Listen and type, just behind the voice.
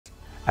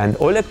And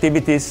all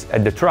activities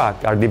at the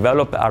track are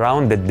developed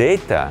around the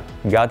data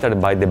gathered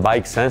by the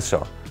bike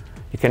sensor.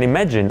 You can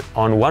imagine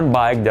on one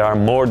bike there are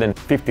more than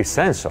 50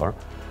 sensors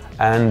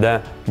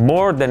and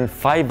more than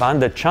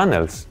 500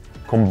 channels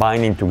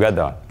combining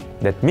together.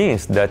 That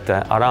means that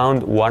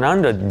around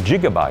 100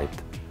 gigabytes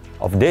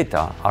of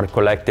data are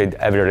collected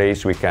every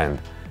race weekend.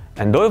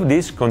 And all of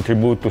these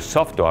contribute to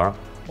software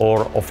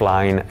or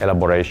offline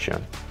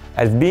elaboration.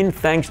 It's been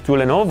thanks to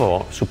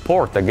Lenovo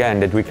support again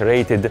that we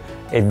created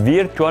a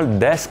virtual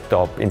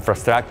desktop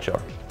infrastructure,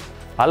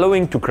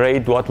 allowing to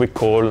create what we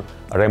call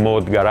a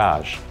remote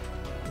garage.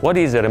 What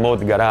is a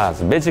remote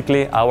garage?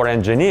 Basically, our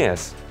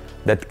engineers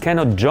that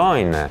cannot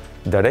join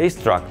the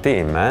racetrack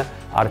team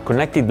are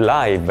connected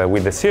live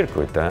with the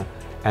circuit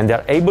and they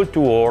are able to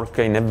work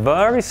in a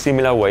very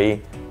similar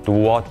way to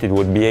what it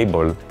would be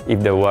able if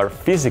they were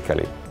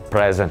physically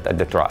present at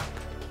the track.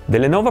 The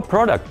Lenovo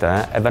product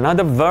have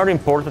another very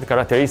important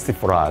characteristic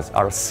for us,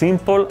 are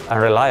simple and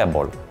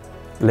reliable.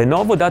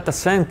 Lenovo data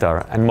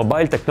center and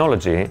mobile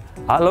technology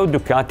allow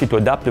Ducati to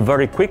adapt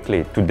very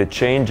quickly to the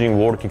changing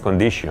working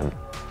conditions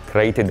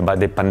created by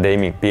the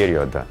pandemic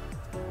period,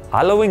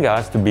 allowing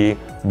us to be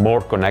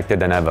more connected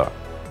than ever.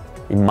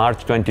 In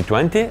March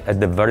 2020, at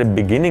the very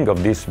beginning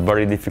of this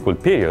very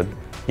difficult period,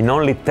 in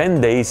only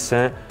 10 days,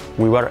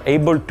 we were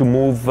able to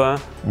move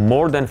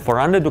more than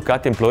 400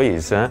 Ducati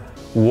employees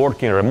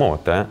working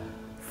remote,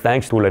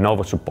 thanks to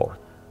Lenovo support.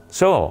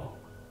 So,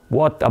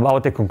 what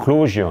about the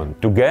conclusion?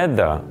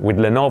 Together with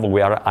Lenovo,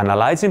 we are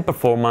analyzing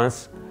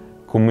performance,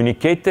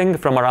 communicating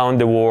from around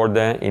the world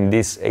in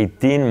this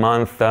 18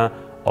 months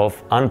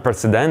of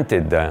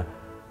unprecedented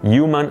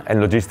human and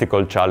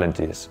logistical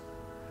challenges.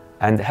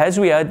 And as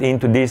we add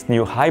into this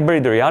new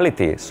hybrid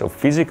reality, so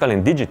physical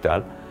and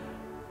digital,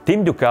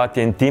 Team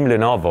Ducati and Team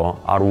Lenovo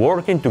are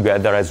working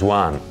together as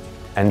one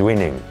and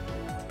winning.